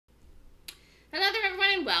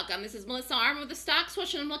and welcome. This is Melissa Arm with the Stock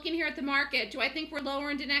Swoosh, and I'm looking here at the market. Do I think we're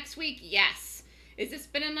lower into next week? Yes. Has this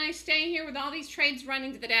been a nice day here with all these trades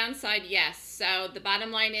running to the downside? Yes. So the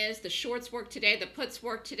bottom line is the shorts work today, the puts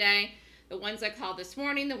work today, the ones I called this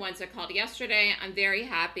morning, the ones I called yesterday. I'm very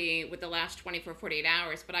happy with the last 24, 48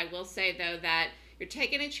 hours. But I will say, though, that you're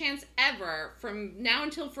taking a chance ever from now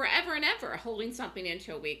until forever and ever holding something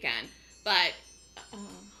into a weekend. But, hold on.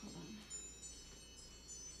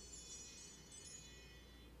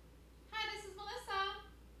 Hi, this is Melissa.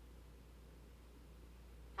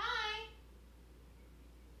 Hi.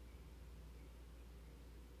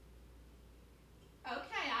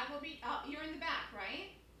 Okay, I will be, oh, you're in the back, right?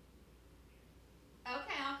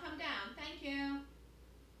 Okay, I'll come down. Thank you.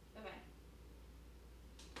 Bye-bye.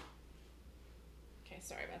 Okay,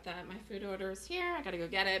 sorry about that. My food order is here. I gotta go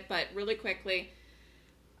get it. But really quickly,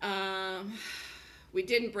 we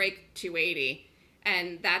didn't break 280,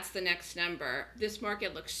 and that's the next number. This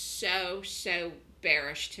market looks so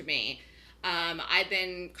bearish to me. I've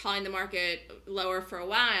been calling the market lower for a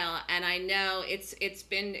while, and I know it's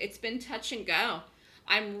been touch and go.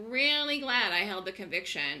 I'm really glad I held the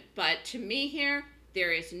conviction, but to me here,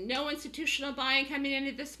 there is no institutional buying coming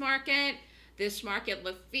into this market. This market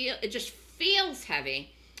it just feels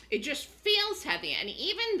heavy. It just feels heavy. And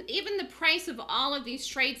even the price of all of these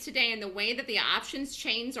trades today and the way that the options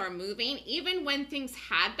chains are moving, even when things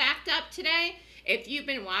have backed up today, if you've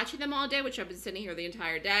been watching them all day, which I've been sitting here the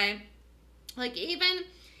entire day, like even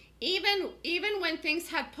when things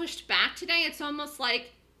have pushed back today, it's almost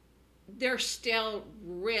like they're still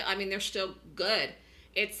real. I mean, they're still good.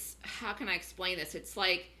 It's, how can I explain this? It's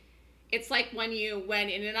like when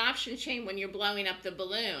in an option chain, when you're blowing up the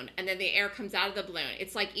balloon and then the air comes out of the balloon,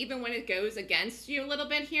 it's like even when it goes against you a little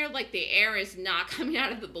bit here, like the air is not coming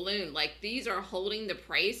out of the balloon. Like these are holding the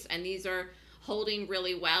price, and these are holding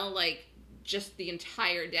really well, like just the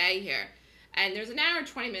entire day here. And there's an hour and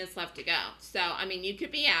 20 minutes left to go. So, I mean, you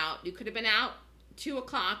could be out. You could have been out 2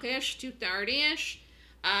 o'clock-ish, 2:30-ish.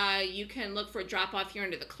 You can look for a drop-off here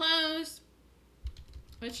into the close.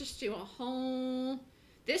 Let's just do a whole...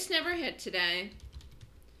 This never hit today.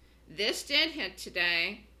 This did hit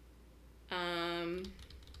today.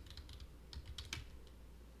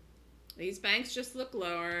 These banks just look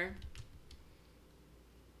lower.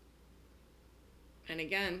 And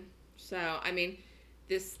again, so I mean,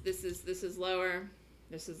 this is lower,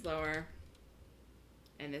 this is lower,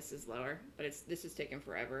 and this is lower. But this is taking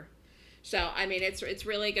forever. So I mean, it's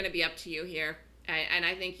really going to be up to you here. And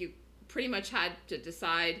I think you pretty much had to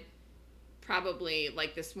decide, probably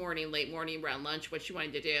like this morning, late morning, around lunch, what you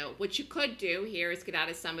wanted to do. What you could do here is get out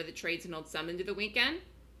of some of the trades and hold some into the weekend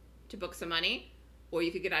to book some money, or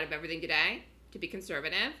you could get out of everything today to be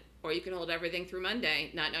conservative, or you could hold everything through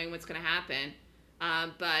Monday, not knowing what's going to happen.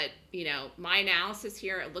 But you know, my analysis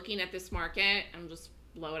here, looking at this market, I'm just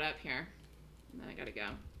blow it up here, and then I gotta go.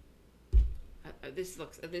 This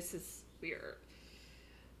is weird.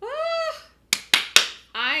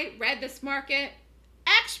 I read this market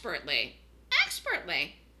expertly.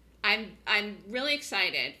 I'm really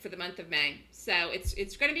excited for the month of May. So it's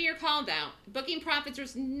going to be your call though. Booking profits,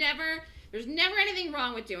 there's never anything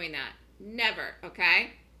wrong with doing that. Never,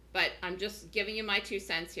 okay? But I'm just giving you my 2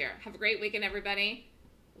 cents here. Have a great weekend, everybody.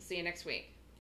 We'll see you next week.